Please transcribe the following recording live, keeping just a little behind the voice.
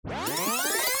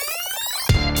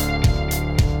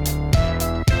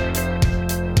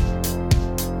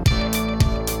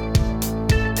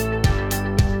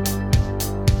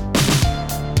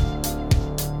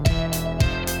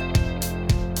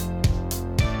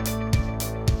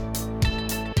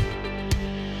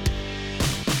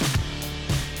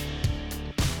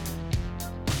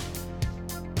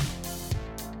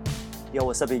Yo,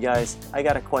 what's up you guys? I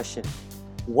got a question.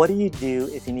 What do you do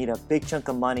if you need a big chunk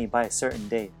of money by a certain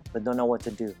date but don't know what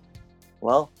to do?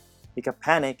 Well, you could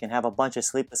panic and have a bunch of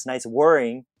sleepless nights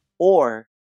worrying, or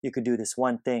you could do this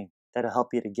one thing that'll help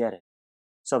you to get it.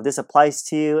 So if this applies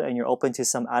to you and you're open to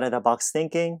some out-of-the-box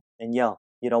thinking, then yo,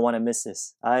 you don't want to miss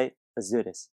this. Alright, let's do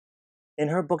this. In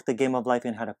her book, The Game of Life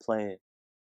and How to Play It,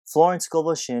 Florence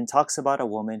Scovel Shinn talks about a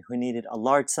woman who needed a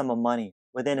large sum of money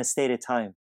within a stated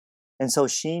time. And so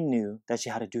she knew that she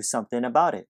had to do something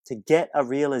about it to get a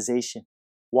realization.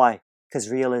 Why? Because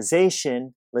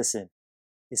realization, listen,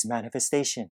 is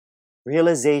manifestation.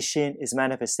 Realization is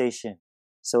manifestation.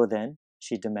 So then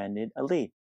she demanded a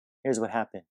lead. Here's what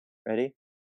happened. Ready?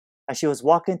 As she was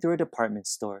walking through a department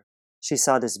store, she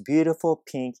saw this beautiful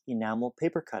pink enamel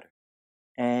paper cutter.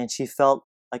 And she felt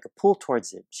like a pull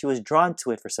towards it. She was drawn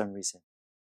to it for some reason.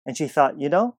 And she thought,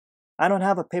 I don't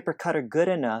have a paper cutter good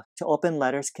enough to open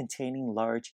letters containing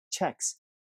large checks.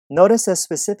 Notice the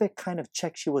specific kind of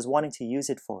check she was wanting to use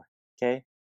it for, okay?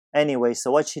 Anyway, so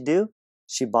what'd she do?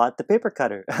 She bought the paper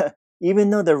cutter,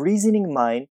 even though the reasoning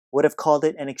mind would have called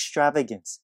it an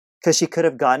extravagance, because she could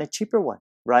have gotten a cheaper one,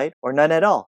 right? Or none at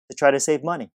all to try to save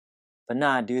money. But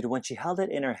nah, dude, when she held it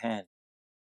in her hand,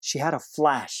 she had a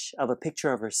flash of a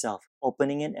picture of herself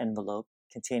opening an envelope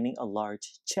containing a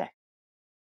large check.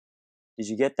 Did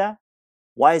you get that?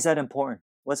 Why is that important?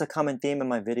 What's a common theme in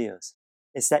my videos?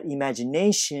 It's that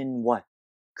imagination, what?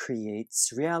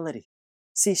 Creates reality.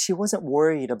 See, she wasn't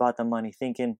worried about the money,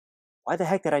 thinking, why the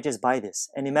heck did I just buy this?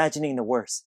 And imagining the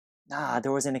worst. Nah,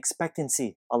 there was an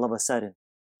expectancy all of a sudden,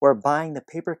 where buying the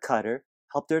paper cutter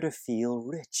helped her to feel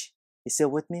rich. You still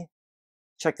with me?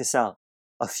 Check this out.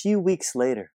 A few weeks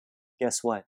later, guess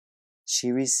what?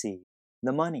 She received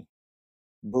the money.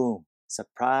 Boom.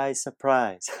 Surprise,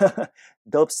 surprise.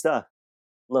 Dope stuff.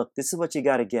 Look, this is what you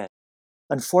gotta get.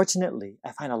 Unfortunately,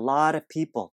 I find a lot of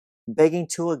people begging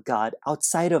to a God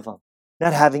outside of them,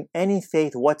 not having any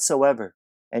faith whatsoever.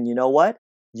 And you know what?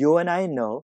 You and I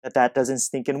know that doesn't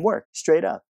stinking work, straight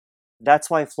up. That's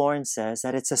why Florence says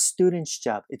that it's a student's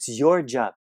job. It's your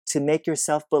job to make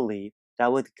yourself believe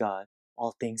that with God,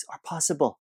 all things are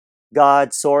possible.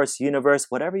 God, source, universe,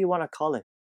 whatever you want to call it.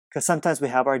 Because sometimes we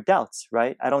have our doubts,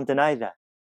 right? I don't deny that.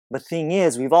 But thing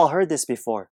is, we've all heard this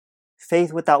before.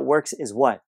 Faith without works is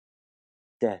what?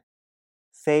 Dead.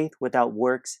 Faith without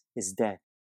works is dead.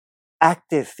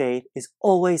 Active faith is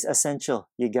always essential,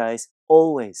 you guys.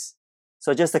 Always.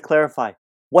 So just to clarify,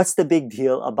 what's the big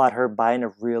deal about her buying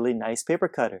a really nice paper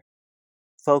cutter?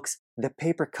 Folks, the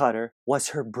paper cutter was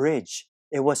her bridge.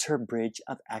 It was her bridge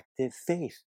of active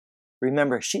faith.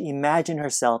 Remember, she imagined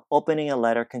herself opening a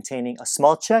letter containing a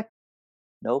small check?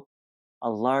 Nope, a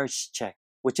large check,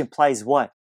 which implies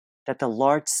what? That the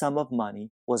large sum of money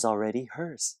was already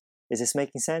hers. Is this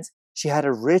making sense? She had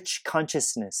a rich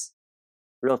consciousness.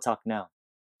 Real talk now.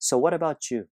 So what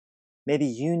about you? Maybe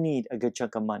you need a good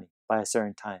chunk of money by a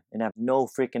certain time and have no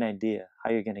freaking idea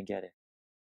how you're going to get it.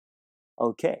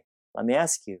 Okay, let me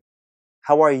ask you,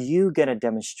 how are you going to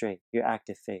demonstrate your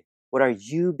active faith? What are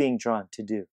you being drawn to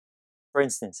do? For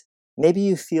instance, maybe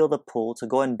you feel the pull to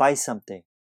go and buy something,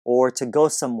 or to go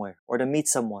somewhere, or to meet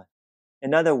someone.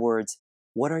 In other words,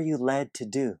 what are you led to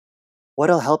do?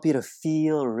 What'll help you to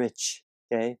feel rich,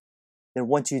 okay? Then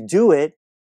once you do it,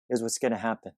 here's what's going to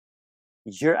happen.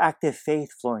 Your active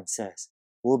faith, Florence says,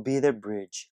 will be the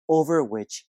bridge over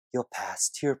which you'll pass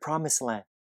to your promised land,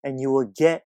 and you will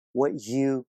get what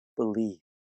you believe.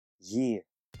 Yeah.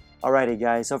 Alrighty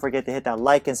guys, don't forget to hit that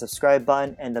like and subscribe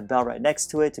button and the bell right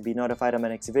next to it to be notified of my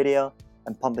next video.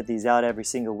 I'm pumping these out every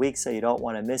single week so you don't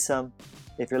want to miss them.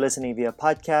 If you're listening via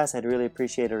podcast, I'd really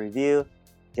appreciate a review.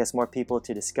 Gets more people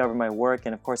to discover my work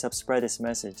and of course help spread this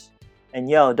message. And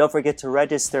yo, don't forget to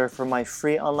register for my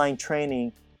free online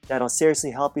training that'll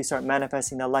seriously help you start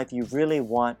manifesting the life you really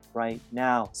want right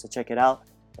now. So check it out.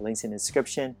 The link's in the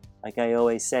description. Like I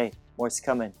always say, more's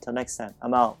coming. Till next time,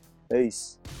 I'm out.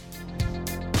 Peace.